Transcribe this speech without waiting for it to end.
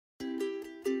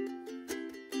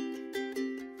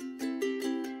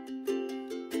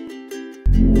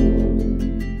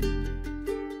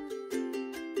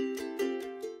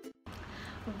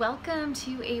Welcome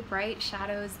to a Bright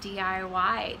Shadows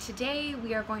DIY. Today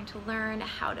we are going to learn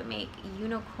how to make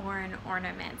unicorn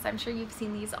ornaments. I'm sure you've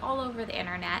seen these all over the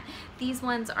internet. These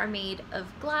ones are made of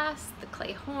glass, the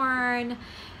clay horn.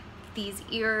 These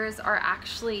ears are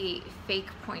actually fake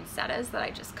poinsettias that I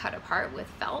just cut apart with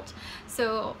felt.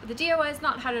 So the DIY is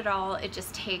not hard at all. It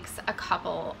just takes a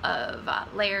couple of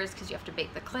layers because you have to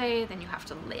bake the clay, then you have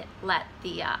to let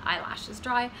the eyelashes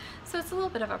dry. So it's a little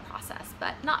bit of a process,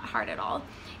 but not hard at all.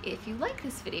 If you like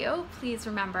this video, please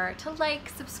remember to like,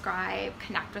 subscribe,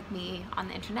 connect with me on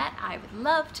the internet. I would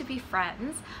love to be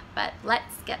friends, but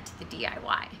let's get to the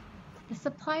DIY. The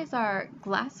supplies are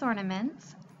glass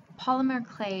ornaments, polymer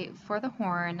clay for the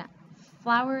horn,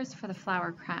 flowers for the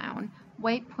flower crown,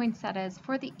 white poinsettias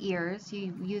for the ears,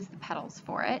 you use the petals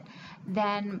for it,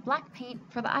 then black paint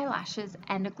for the eyelashes,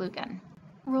 and a glue gun.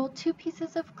 Roll 2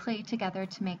 pieces of clay together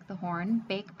to make the horn,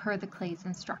 bake per the clay's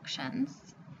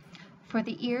instructions. For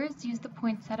the ears, use the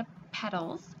poinsettia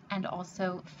petals and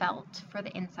also felt for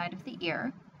the inside of the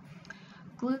ear.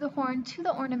 Glue the horn to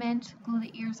the ornament, glue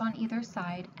the ears on either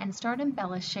side, and start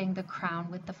embellishing the crown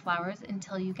with the flowers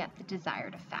until you get the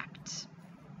desired effect.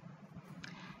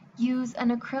 Use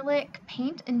an acrylic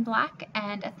paint in black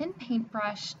and a thin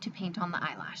paintbrush to paint on the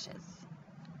eyelashes.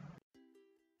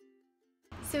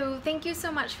 So thank you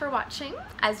so much for watching.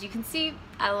 As you can see,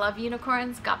 I love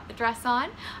unicorns, got the dress on.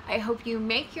 I hope you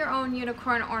make your own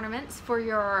unicorn ornaments for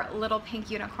your little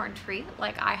pink unicorn tree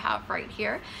like I have right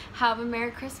here. Have a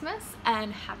Merry Christmas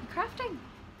and happy crafting.